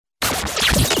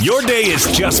Your day has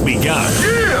just begun.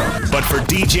 Yeah! But for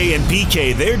DJ and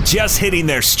PK, they're just hitting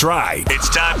their stride. It's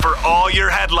time for all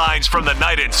your headlines from the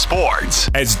night in sports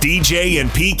as DJ and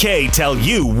PK tell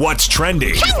you what's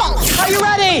trending. Are you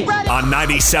ready? On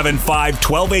 97.5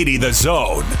 1280 The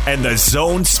Zone and The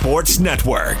Zone Sports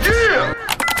Network. Yeah!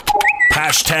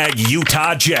 Hashtag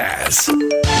Utah Jazz.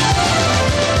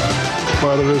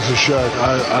 Father, this is Shaq.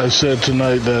 I said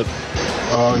tonight that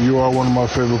you are one of my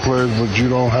favorite players, but you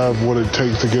don't have what it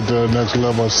takes to get to the next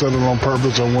level. I said it on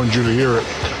purpose. I want you to hear it.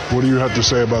 What do you have to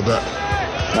say about that?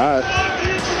 All right.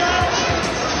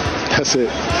 That's it.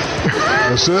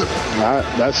 That's it? All right.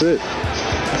 That's it.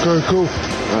 Okay, cool.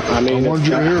 I mean, I want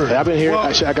you to hear it. I've been hearing,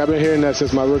 Shaq, I've been hearing that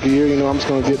since my rookie year. You know, I'm just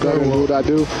going to get better and do what I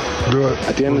do. Do it.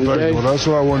 At the end of the day. Well, that's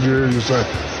what I want you to hear you say.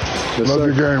 Yes, Love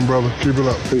sir. your game, brother. Keep it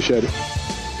up. Appreciate it.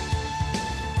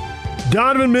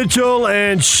 Donovan Mitchell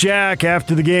and Shaq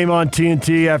after the game on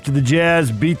TNT, after the Jazz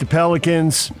beat the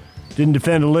Pelicans. Didn't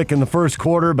defend a lick in the first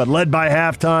quarter, but led by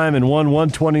halftime and won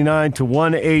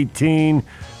 129-118.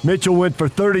 Mitchell went for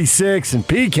 36, and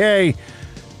PK,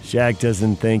 Shaq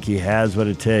doesn't think he has what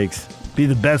it takes. Be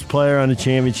the best player on a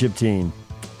championship team.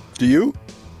 Do you?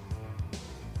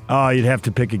 Oh, you'd have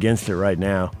to pick against it right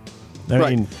now. I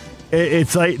mean,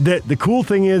 it's like the cool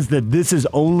thing is that this is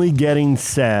only getting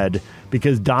said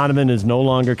because Donovan is no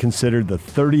longer considered the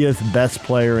 30th best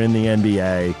player in the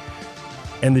NBA,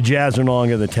 and the Jazz are no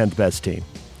longer the 10th best team.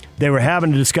 They were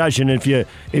having a discussion. If you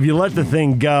let the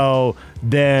thing go,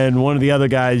 then one of the other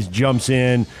guys jumps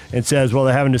in and says, well,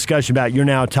 they're having a discussion about you're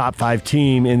now a top 5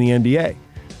 team in the NBA.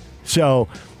 So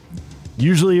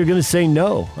usually you're going to say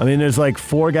no. I mean, there's like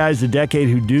 4 guys a decade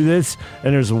who do this,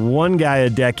 and there's 1 guy a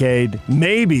decade,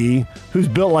 maybe, who's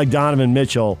built like Donovan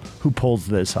Mitchell, who pulls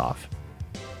this off.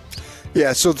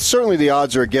 Yeah, so certainly the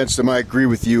odds are against him. I agree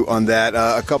with you on that.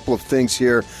 A couple of things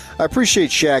here. I appreciate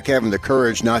Shaq having the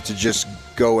courage not to just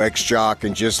go ex-jock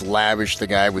and just lavish the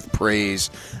guy with praise,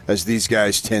 as these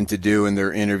guys tend to do in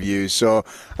their interviews. So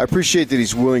I appreciate that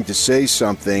he's willing to say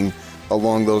something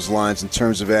along those lines in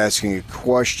terms of asking a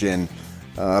question.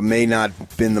 May not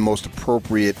have been the most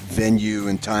appropriate venue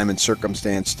and time and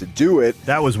circumstance to do it.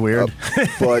 That was weird.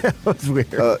 But that was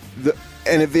weird.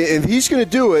 And if he's going to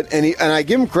do it, and I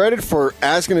give him credit for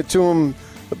asking it to him,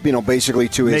 basically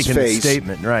to his Making face. a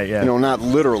statement, right, yeah. Not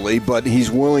literally, but he's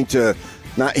willing to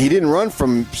he didn't run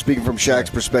from, speaking from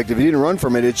Shaq's perspective, he didn't run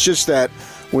from it. It's just that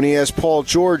when he has Paul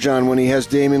George on, when he has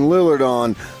Damian Lillard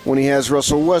on, when he has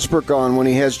Russell Westbrook on, when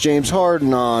he has James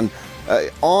Harden on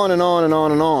and on and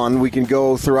on and on, we can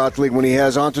go throughout the league. When he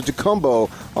has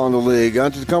Antetokounmpo on the league,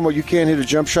 Antetokounmpo, you can't hit a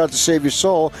jump shot to save your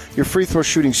soul. Your free throw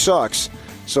shooting sucks.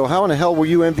 So how in the hell were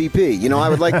you MVP? I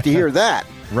would like to hear that.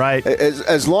 Right.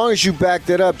 As long as you back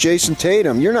that up, Jason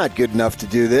Tatum, you're not good enough to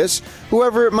do this,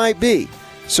 whoever it might be.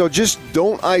 So just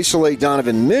don't isolate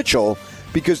Donovan Mitchell,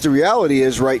 because the reality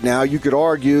is right now you could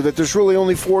argue that there's really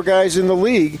only 4 guys in the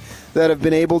league that have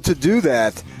been able to do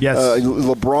that. Yes.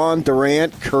 LeBron,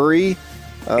 Durant, Curry.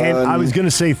 And I was going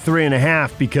to say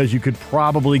 3.5 because you could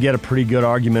probably get a pretty good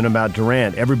argument about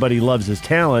Durant. Everybody loves his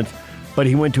talent, but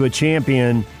he went to a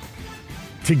champion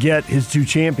to get his 2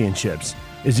 championships.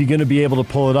 Is he going to be able to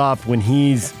pull it off when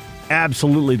he's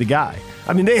absolutely the guy?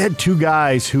 I mean, they had 2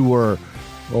 guys who were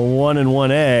 1 and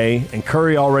 1A, and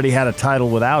Curry already had a title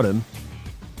without him.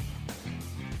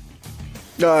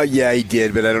 Yeah, he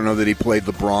did, but I don't know that he played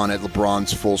LeBron at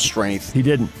LeBron's full strength. He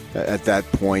didn't at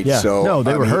that point. Yeah. So no,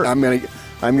 they were hurt. I'm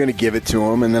gonna give it to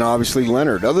him, and then obviously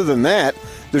Leonard. Other than that,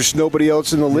 there's nobody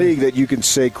else in the league that you can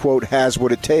say, quote, has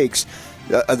what it takes.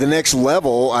 The next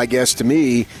level, I guess, to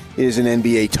me, is an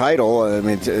NBA title. I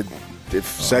mean, if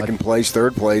second place,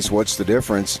 third place, what's the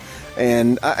difference?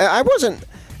 And I wasn't.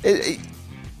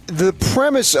 The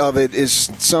premise of it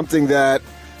is something that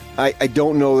I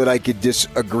don't know that I could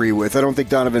disagree with. I don't think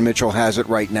Donovan Mitchell has it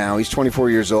right now. He's 24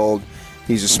 years old.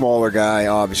 He's a smaller guy,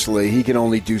 obviously. He can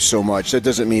only do so much. That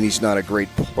doesn't mean he's not a great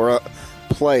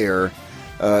player.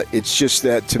 It's just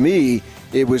that, to me,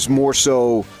 it was more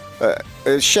so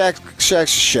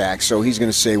Shaq's Shaq, so he's going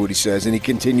to say what he says. And he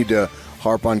continued to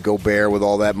harp on Gobert with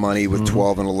all that money with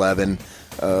 12 and 11.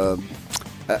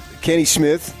 Kenny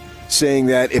Smith saying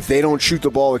that if they don't shoot the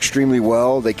ball extremely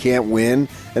well, they can't win.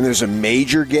 And there's a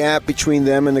major gap between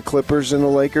them and the Clippers and the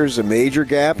Lakers, a major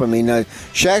gap. I mean,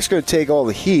 Shaq's going to take all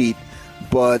the heat,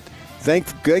 but thank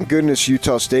goodness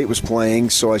Utah State was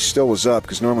playing, so I still was up,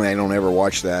 because normally I don't ever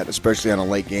watch that, especially on a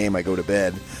late game. I go to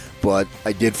bed. But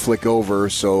I did flick over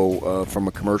from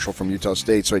a commercial from Utah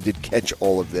State, so I did catch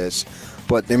all of this.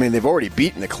 But, I mean, they've already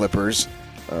beaten the Clippers.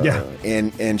 Yeah.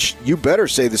 And you better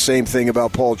say the same thing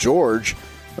about Paul George.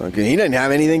 Okay, he doesn't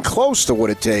have anything close to what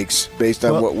it takes based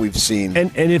on what we've seen.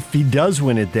 And if he does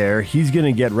win it there, he's going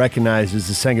to get recognized as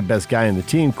the second best guy in the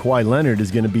team. Kawhi Leonard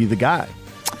is going to be the guy.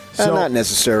 So, not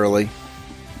necessarily.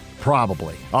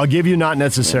 Probably. I'll give you not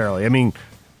necessarily. I mean,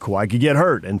 Kawhi could get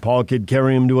hurt and Paul could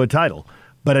carry him to a title.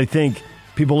 But I think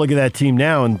people look at that team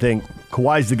now and think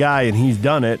Kawhi's the guy and he's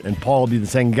done it, and Paul will be the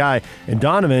second guy, and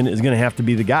Donovan is going to have to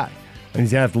be the guy. And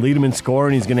he's going to have to lead him in score,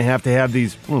 and he's going to have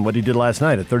these, what he did last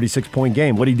night, a 36-point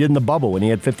game, what he did in the bubble when he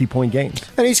had 50-point games.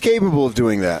 And he's capable of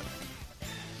doing that.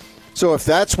 So if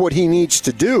that's what he needs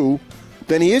to do,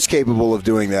 then he is capable of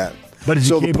doing that. But is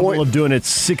he capable of doing it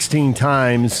 16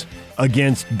 times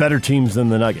against better teams than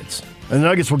the Nuggets? And the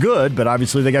Nuggets were good, but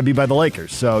obviously they got beat by the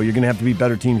Lakers, so you're going to have to beat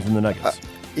better teams than the Nuggets.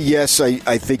 Yes,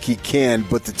 I think he can,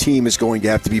 but the team is going to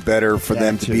have to be better for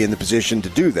them to be in the position to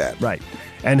do that. Right.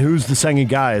 And who's the second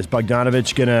guy? Is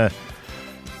Bogdanovich going to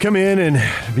come in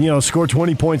and score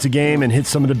 20 points a game and hit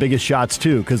some of the biggest shots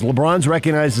too? Because LeBron's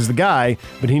recognized as the guy,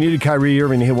 but he needed Kyrie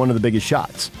Irving to hit one of the biggest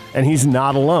shots. And he's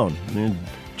not alone. I mean,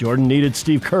 Jordan needed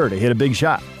Steve Kerr to hit a big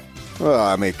shot. Well,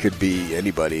 I mean, it could be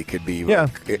anybody. It could be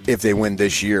if they win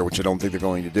this year, which I don't think they're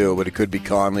going to do, but it could be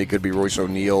Conley, it could be Royce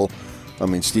O'Neal. I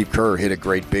mean, Steve Kerr hit a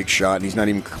great big shot, and he's not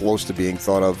even close to being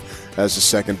thought of as the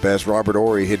second best. Robert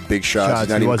Horry hit big shots. He's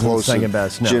not even close to second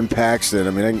best. No. Jim Paxton.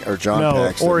 Or John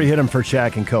Paxton. Horry hit him for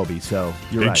Shaq and Kobe, so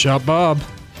you're right. Big shot Bob.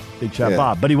 Big shot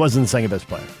Bob, but he wasn't the second best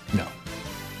player. No.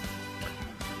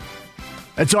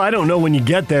 And so I don't know when you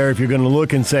get there if you're going to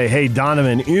look and say, hey,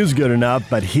 Donovan is good enough,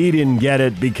 but he didn't get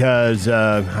it because,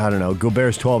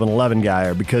 Gobert's 12 and 11 guy,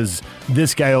 or because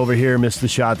this guy over here missed the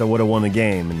shot that would have won the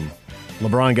game, and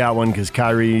LeBron got one because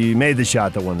Kyrie made the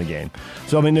shot that won the game.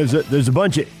 So, I mean, there's a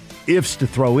bunch of ifs to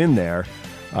throw in there,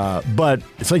 but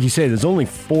it's like you say, there's only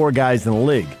 4 guys in the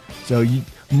league. So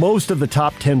most of the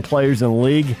top 10 players in the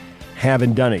league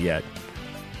haven't done it yet.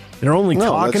 They're only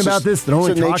talking about this. They're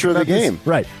only talking about this. Game.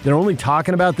 Right. They're only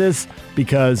talking about this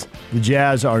because the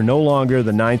Jazz are no longer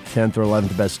the 9th, 10th, or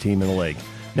 11th best team in the league.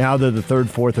 Now they're the 3rd,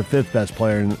 4th, or 5th best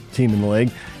team in the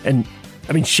league. And,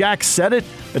 I mean, Shaq said it,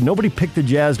 but nobody picked the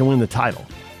Jazz to win the title.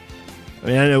 I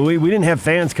mean, we didn't have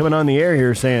fans coming on the air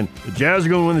here saying, the Jazz are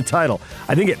going to win the title.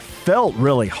 I think it felt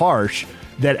really harsh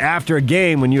that after a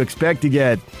game when you expect to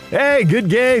get, hey, good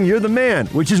game, you're the man,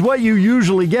 which is what you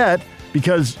usually get,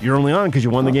 because you're only on because you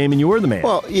won the game and you were the man.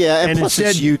 Well, yeah, and plus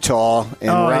it's Utah and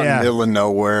we're out in the middle of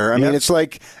nowhere. I mean, it's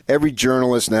like every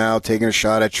journalist now taking a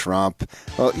shot at Trump.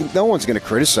 Well, no one's going to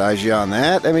criticize you on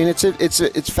that. I mean,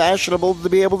 it's fashionable to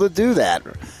be able to do that,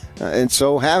 and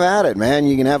so have at it, man.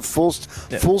 You can have full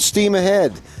steam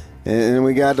ahead. And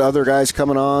we got other guys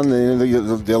coming on.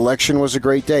 The election was a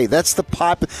great day. That's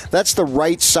the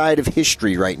right side of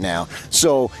history right now.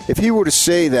 So if he were to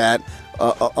say that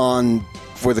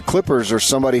for the Clippers or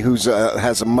somebody who's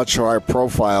has a much higher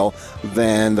profile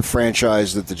than the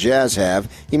franchise that the Jazz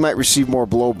have, he might receive more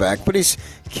blowback. But he's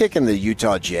kicking the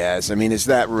Utah Jazz. I mean, is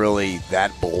that really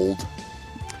that bold?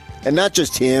 And not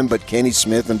just him, but Kenny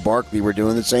Smith and Barkley were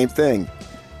doing the same thing.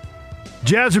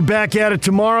 Jazz are back at it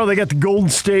tomorrow. They got the Golden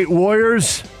State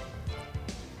Warriors.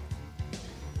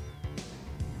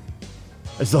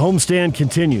 As the homestand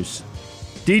continues.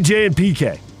 DJ and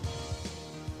PK.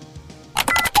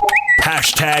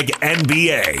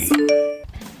 #NBA.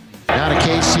 Now to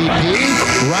KCP,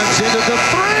 runs into the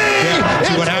three. Yeah, it's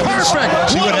perfect.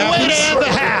 What a way to end the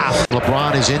half.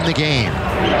 LeBron is in the game,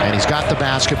 and he's got the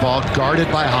basketball, guarded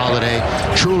by Holiday.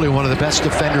 Truly one of the best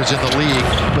defenders in the league,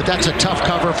 but that's a tough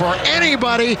cover for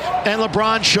anybody, and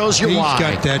LeBron shows you why.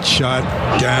 He's got that shot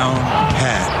down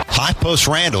pat. High post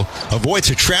Randall avoids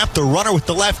a trap. The runner with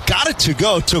the left got it to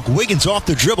go. Took Wiggins off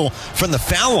the dribble from the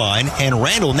foul line, and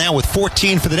Randall now with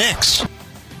 14 for the Knicks.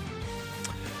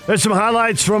 There's some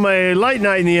highlights from a light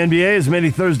night in the NBA, as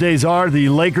many Thursdays are. The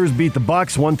Lakers beat the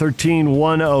Bucks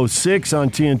 113-106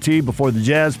 on TNT before the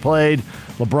Jazz played.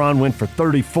 LeBron went for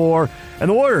 34.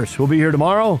 And the Warriors will be here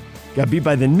tomorrow. Got beat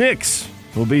by the Knicks.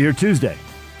 We'll be here Tuesday.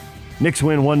 Knicks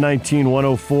win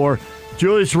 119-104.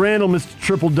 Julius Randle missed a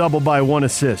triple-double by 1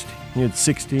 assist. He had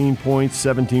 16 points,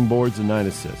 17 boards, and 9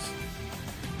 assists.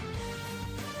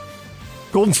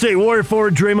 Golden State Warrior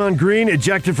forward Draymond Green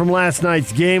ejected from last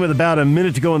night's game with about a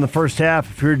minute to go in the first half.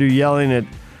 Appeared to be yelling at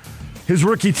his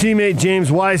rookie teammate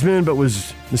James Wiseman, but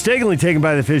was mistakenly taken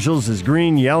by the officials as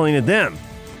Green yelling at them.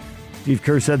 Steve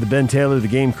Kerr said that Ben Taylor, the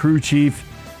game crew chief,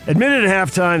 admitted at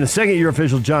halftime the second-year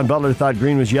official John Butler thought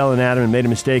Green was yelling at him and made a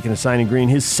mistake in assigning Green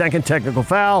his second technical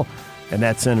foul, and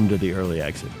that sent him to the early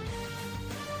exit.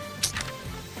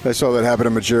 I saw that happen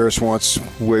to Majerus once,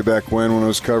 way back when I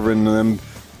was covering them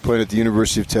playing at the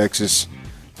University of Texas.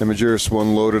 And Majerus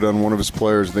unloaded on one of his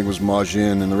players, I think it was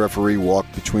Majin, and the referee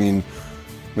walked between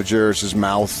Majerus'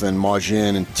 mouth and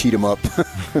Majin and teed him up.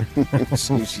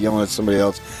 He's yelling at somebody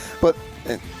else. But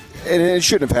and it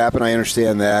shouldn't have happened, I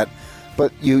understand that.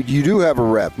 But you do have a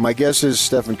rep. My guess is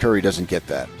Stephen Curry doesn't get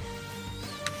that.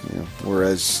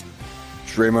 Whereas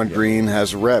Draymond Green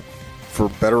has a rep, for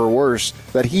better or worse,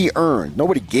 that he earned.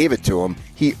 Nobody gave it to him.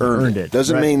 He earned it.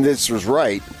 Doesn't mean this was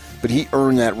right, but he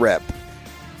earned that rep.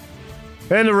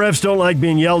 And the refs don't like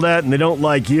being yelled at, and they don't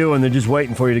like you, and they're just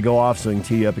waiting for you to go off so they can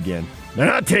tee you up again. They're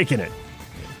not taking it.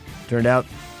 Turned out,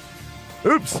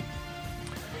 oops.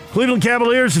 Cleveland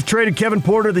Cavaliers have traded Kevin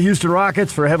Porter to the Houston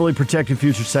Rockets for a heavily protected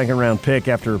future second-round pick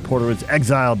after Porter was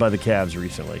exiled by the Cavs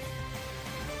recently.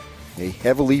 A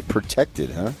heavily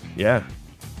protected, huh? Yeah.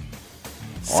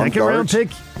 Second-round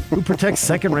pick? Who protects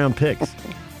second-round picks?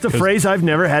 It's a phrase I've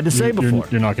never had to say before.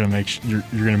 You're not going to make. You're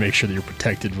going to make sure that you're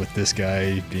protected with this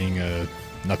guy being a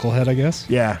knucklehead, I guess.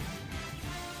 Yeah.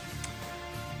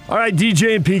 All right,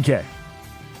 DJ and PK.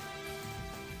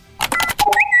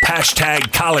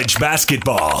 Hashtag college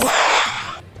basketball.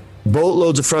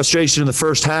 Boatloads of frustration in the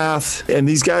first half, and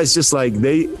these guys just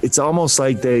it's almost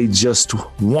like they just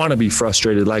want to be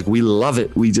frustrated. Like, we love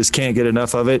it, we just can't get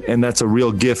enough of it, and that's a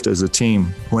real gift as a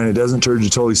team when it doesn't turn you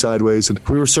totally sideways. And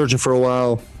we were searching for a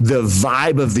while. The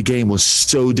vibe of the game was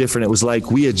so different. It was like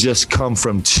we had just come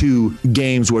from 2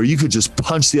 games where you could just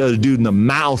punch the other dude in the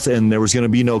mouth and there was going to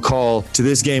be no call, to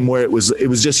this game where it was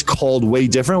just called way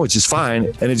different, which is fine,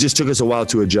 and it just took us a while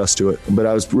to adjust to it. But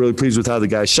I was really pleased with how the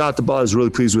guys shot the ball. I was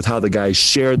really pleased with how the guys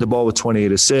shared the ball with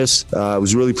 28 assists. I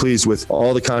was really pleased with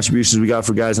all the contributions we got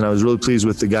for guys, and I was really pleased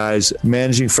with the guys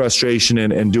managing frustration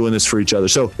and doing this for each other.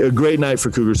 So a great night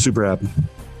for Cougars. Super happy.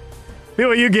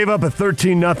 BYU gave up a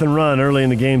 13-0 run early in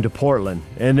the game to Portland,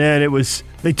 and then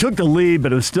they took the lead,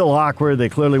 but it was still awkward. They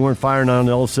clearly weren't firing on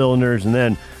all cylinders, and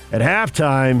then at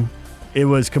halftime, it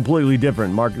was completely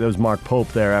different. There was Mark Pope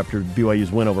there after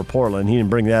BYU's win over Portland. He didn't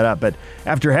bring that up, but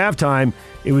after halftime,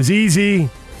 it was easy,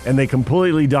 and they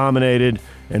completely dominated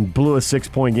and blew a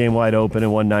 6-point game wide open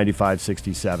and won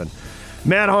 95-67.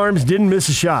 Matt Harms didn't miss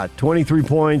a shot. 23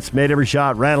 points, made every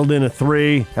shot, rattled in a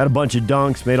 3, had a bunch of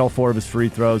dunks, made all 4 of his free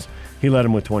throws. He led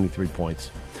him with 23 points.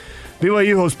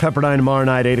 BYU hosts Pepperdine tomorrow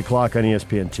night, 8 o'clock on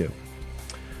ESPN2.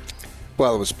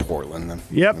 Well, it was Portland.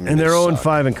 Yep, and they're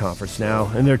 0-5 in conference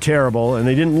now, and they're terrible, and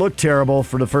they didn't look terrible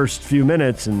for the first few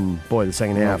minutes, and boy, the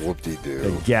second half,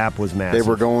 the gap was massive. They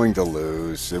were going to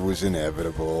lose. It was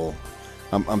inevitable.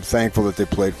 I'm thankful that they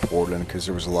played Portland because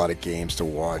there was a lot of games to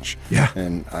watch,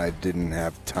 and I didn't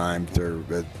have time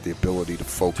the ability to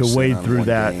focus to wade on through one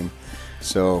that. game.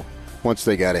 So once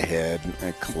they got ahead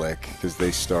and click, because they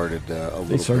started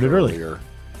earlier.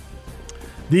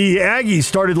 The Aggies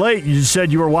started late. You just said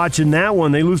you were watching that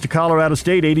one. They lose to Colorado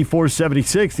State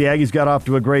 84-76. The Aggies got off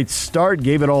to a great start,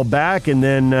 gave it all back, and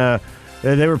then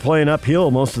they were playing uphill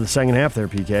most of the second half there,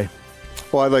 PK.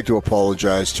 Well, I'd like to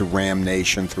apologize to Ram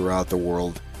Nation throughout the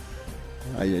world.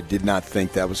 I did not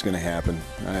think that was going to happen.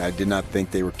 I did not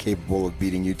think they were capable of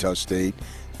beating Utah State,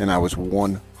 and I was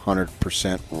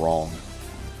 100% wrong.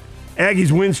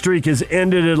 Aggies' win streak has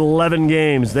ended at 11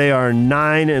 games. They are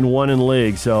 9-1 in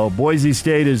league. So Boise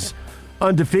State is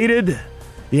undefeated.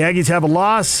 The Aggies have a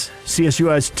loss. CSU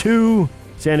has 2.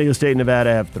 San Diego State and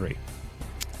Nevada have 3.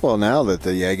 Well, now that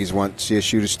the Aggies want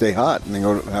CSU to stay hot, and they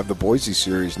go to have the Boise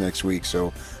series next week,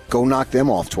 so go knock them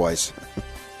off twice.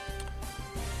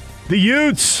 The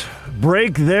Utes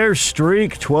break their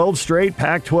streak. 12 straight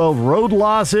Pac-12 road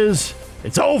losses.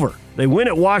 It's over. They win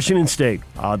at Washington State.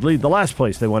 Oddly, the last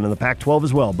place they won in the Pac-12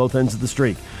 as well, both ends of the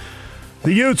streak.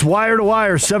 The Utes,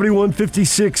 wire-to-wire,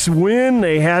 71-56 win.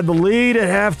 They had the lead at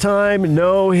halftime.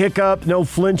 No hiccup, no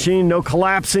flinching, no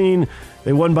collapsing.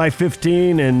 They won by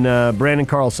 15, and Brandon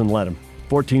Carlson led them.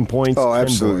 14 points, 10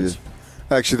 absolutely. boards.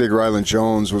 I actually think Ryland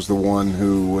Jones was the one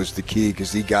who was the key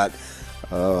because he got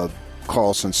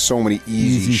Carlson so many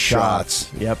easy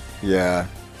shots. Yep. Yeah.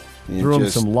 Threw him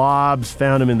some lobs,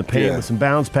 found him in the paint with some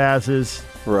bounce passes.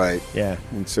 Right. Yeah.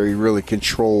 And so he really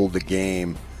controlled the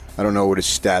game. I don't know what his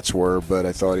stats were, but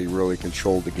I thought he really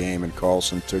controlled the game, and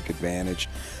Carlson took advantage.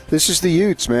 This is the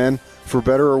Utes, man, for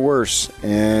better or worse,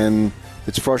 and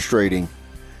it's frustrating.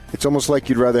 It's almost like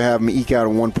you'd rather have them eke out a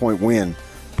 1-point win.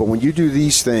 But when you do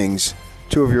these things,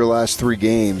 2 of your last 3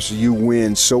 games, you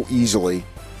win so easily.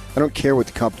 I don't care what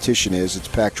the competition is. It's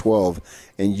Pac-12,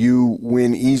 and you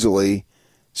win easily.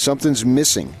 Something's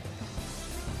missing.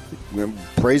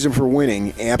 Praise them for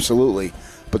winning, absolutely.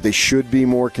 But they should be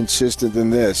more consistent than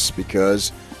this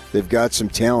because They've got some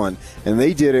talent, and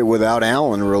they did it without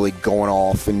Allen really going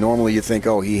off. And normally you think,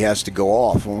 oh, he has to go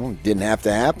off. Well, it didn't have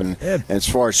to happen. Yeah. And as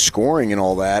far as scoring and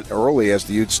all that, early as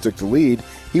the Utes took the lead,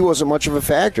 he wasn't much of a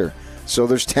factor. So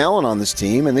there's talent on this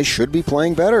team, and they should be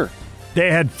playing better.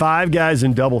 They had 5 guys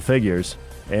in double figures,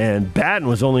 and Batten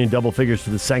was only in double figures for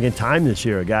the second time this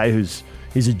year. A guy he's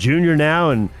a junior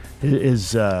now, and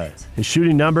his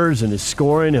shooting numbers and his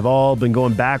scoring have all been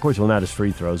going backwards. Well, not his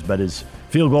free throws, but his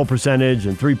field goal percentage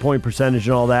and three-point percentage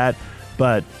and all that.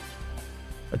 But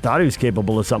I thought he was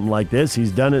capable of something like this.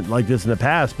 He's done it like this in the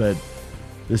past, but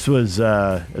this was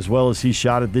as well as he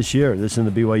shot it this year, this in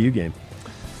the BYU game.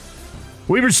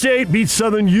 Weber State beats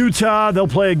Southern Utah. They'll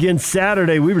play again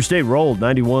Saturday. Weber State rolled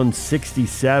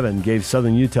 91-67, gave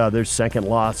Southern Utah their second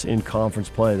loss in conference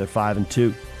play. They're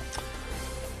 5-2.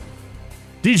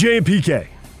 DJ and PK.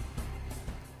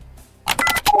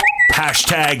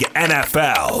 Hashtag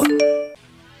NFL.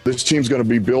 This team's going to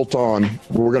be built on,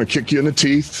 we're going to kick you in the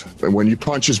teeth, and when you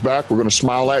punch us back, we're going to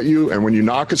smile at you, and when you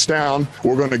knock us down,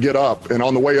 we're going to get up. And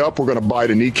on the way up, we're going to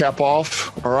bite a kneecap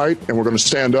off, all right? And we're going to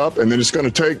stand up, and then it's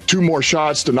going to take 2 more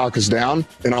shots to knock us down.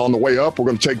 And on the way up, we're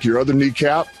going to take your other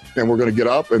kneecap, and we're going to get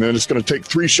up, and then it's going to take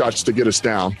 3 shots to get us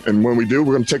down. And when we do,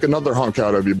 we're going to take another hunk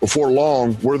out of you. Before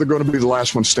long, we're going to be the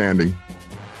last one standing.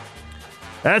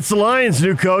 That's the Lions'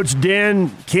 new coach,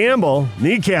 Dan Campbell,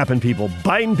 kneecapping people,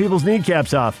 biting people's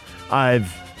kneecaps off.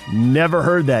 I've never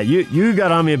heard that. You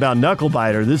got on me about knuckle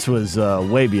biter. This was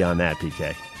way beyond that,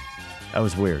 PK. That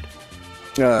was weird.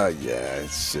 Yeah,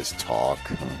 it's just talk.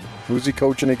 Who's he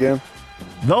coaching again?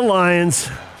 The Lions.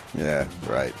 Yeah,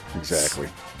 right. Exactly.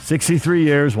 63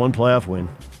 years, 1 playoff win.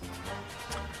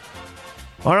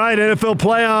 All right, NFL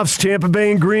playoffs, Tampa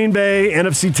Bay and Green Bay,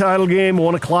 NFC title game,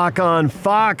 1 o'clock on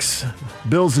Fox.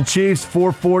 Bills and Chiefs,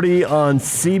 4:40 on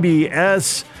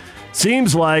CBS.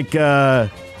 Seems like the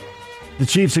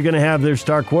Chiefs are going to have their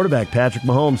star quarterback, Patrick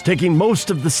Mahomes, taking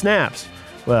most of the snaps.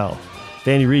 Well, if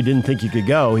Andy Reid didn't think you could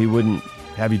go, he wouldn't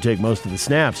have you take most of the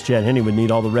snaps. Chad Henne would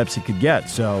need all the reps he could get.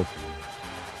 So,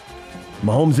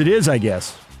 Mahomes it is, I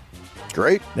guess.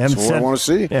 Great. That's what I want to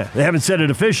see. Yeah, they haven't said it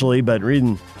officially, but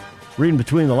reading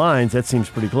between the lines, that seems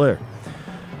pretty clear.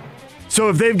 So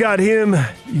if they've got him,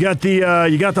 you got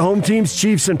the home teams,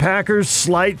 Chiefs and Packers,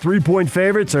 slight 3-point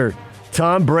favorites, or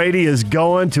Tom Brady is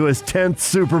going to his 10th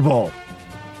Super Bowl.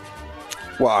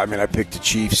 Well, I mean, I picked the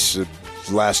Chiefs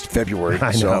last February.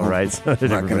 I know, right? So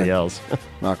did everybody else.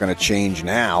 Not going to change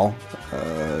now.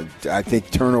 I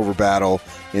think turnover battle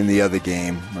in the other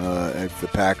game. If the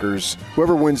Packers,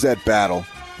 whoever wins that battle,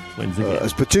 wins the game.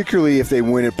 Particularly if they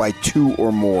win it by 2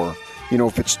 or more. You know,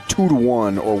 if it's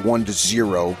 2-1 or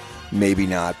 1-0, maybe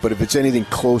not. But if it's anything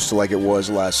close to like it was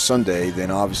last Sunday, then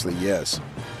obviously yes.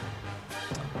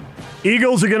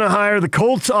 Eagles are going to hire the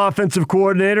Colts offensive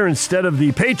coordinator instead of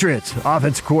the Patriots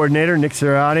offensive coordinator. Nick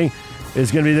Sirianni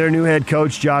is going to be their new head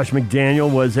coach. Josh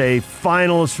McDaniel was a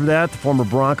finalist for that, the former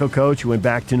Bronco coach who went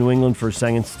back to New England for a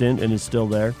second stint and is still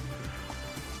there.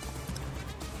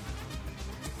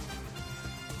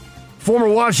 Former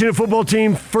Washington football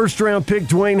team first-round pick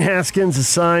Dwayne Haskins has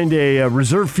signed a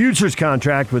reserve futures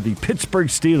contract with the Pittsburgh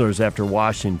Steelers after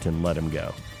Washington let him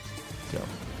go. So,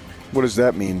 what does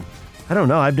that mean? I don't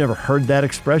know. I've never heard that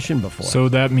expression before. So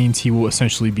that means he will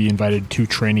essentially be invited to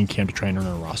training camp to try and earn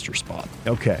a roster spot.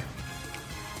 Okay.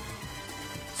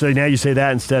 So now you say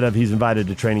that instead of he's invited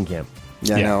to training camp.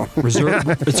 Yeah. I know.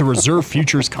 It's a reserve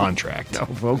futures contract.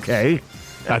 Oh, okay.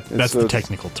 That's the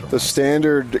technical term. The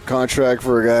standard contract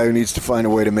for a guy who needs to find a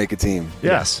way to make a team.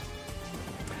 Yes.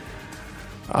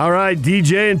 All right,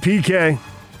 DJ and PK.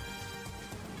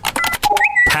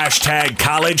 Hashtag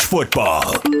college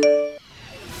football.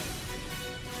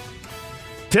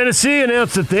 Tennessee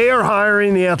announced that they are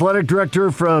hiring the athletic director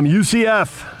from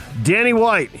UCF, Danny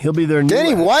White. He'll be their new...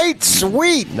 Danny White?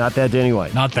 Sweet. Not that Danny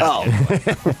White. Not that. Oh.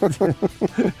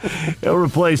 He'll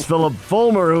replace Philip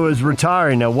Fulmer, who is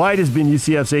retiring. Now, White has been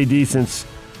UCF's AD since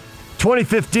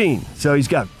 2015, so he's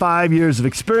got 5 years of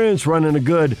experience running a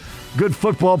good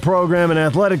football program and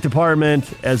athletic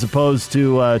department, as opposed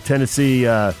to Tennessee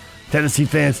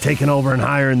fans taking over and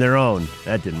hiring their own.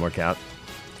 That didn't work out.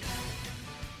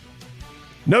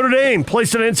 Notre Dame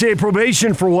placed on NCAA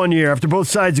probation for 1 year after both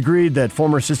sides agreed that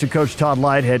former assistant coach Todd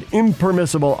Lyght had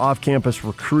impermissible off-campus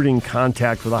recruiting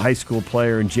contact with a high school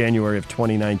player in January of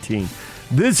 2019.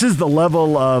 This is the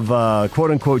level of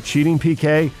quote-unquote cheating,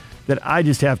 PK, that I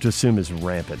just have to assume is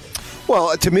rampant.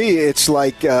 Well, to me, it's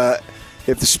like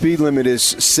if the speed limit is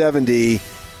 70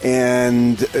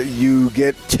 and you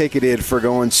get ticketed for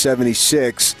going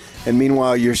 76, and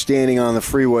meanwhile you're standing on the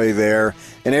freeway there,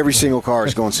 and every single car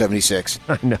is going 76.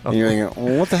 I know. And you're thinking,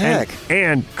 well, what the heck?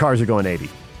 And cars are going 80.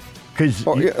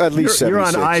 because at least you're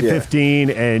on 76,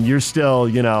 I-15 and you're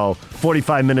still,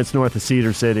 45 minutes north of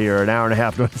Cedar City or an hour and a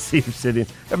half north of Cedar City.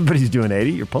 Everybody's doing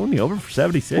 80. You're pulling me over for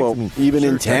 76. Well, even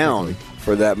in town,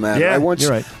 for that matter. Yeah, you're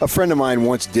right. A friend of mine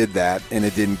once did that, and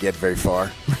it didn't get very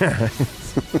far.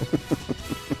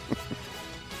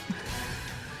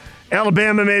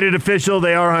 Alabama made it official.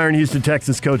 They are hiring Houston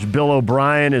Texans coach Bill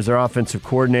O'Brien as their offensive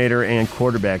coordinator and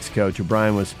quarterbacks coach.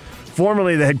 O'Brien was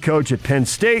formerly the head coach at Penn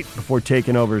State before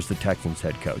taking over as the Texans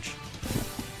head coach.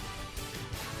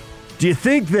 Do you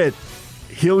think that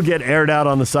he'll get aired out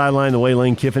on the sideline the way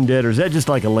Lane Kiffin did, or is that just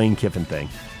like a Lane Kiffin thing?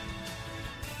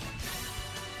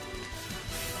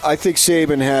 I think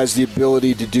Saban has the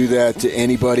ability to do that to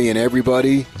anybody and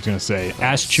everybody. I was going to say,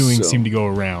 ass chewing seemed to go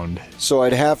around. So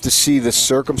I'd have to see the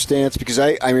circumstance, because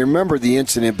I remember the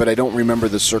incident, but I don't remember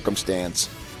the circumstance.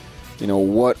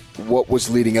 What was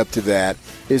leading up to that?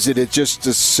 Is it just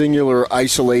a singular,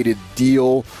 isolated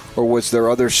deal, or was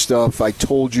there other stuff? I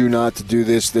told you not to do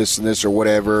this, this, and this, or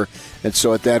whatever. And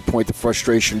so at that point, the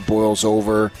frustration boils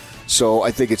over. So I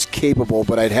think it's capable,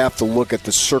 but I'd have to look at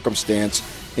the circumstance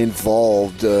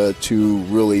involved to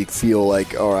really feel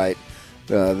like, all right,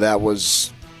 that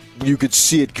was, you could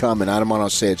see it coming. I don't want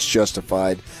to say it's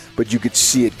justified, but you could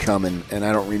see it coming, and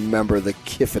I don't remember the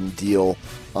Kiffin deal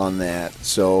on that.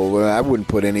 So I wouldn't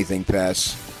put anything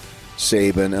past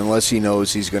Saban unless he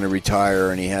knows he's going to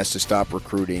retire and he has to stop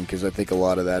recruiting, because I think a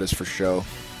lot of that is for show.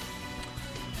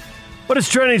 What is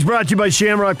Trending is brought to you by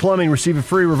Shamrock Plumbing. Receive a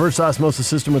free reverse osmosis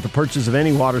system with the purchase of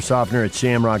any water softener at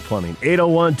Shamrock Plumbing.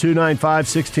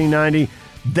 801-295-1690.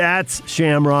 That's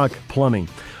Shamrock Plumbing.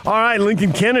 All right,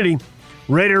 Lincoln Kennedy,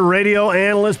 Raider radio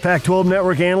analyst, Pac-12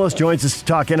 network analyst, joins us to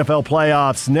talk NFL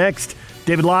playoffs next.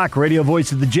 David Locke, radio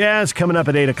voice of the Jazz, coming up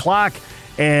at 8 o'clock.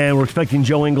 And we're expecting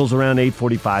Joe Ingles around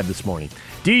 8:45 this morning.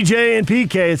 DJ and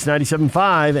PK, it's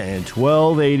 97.5 and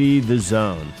 1280 The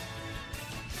Zone.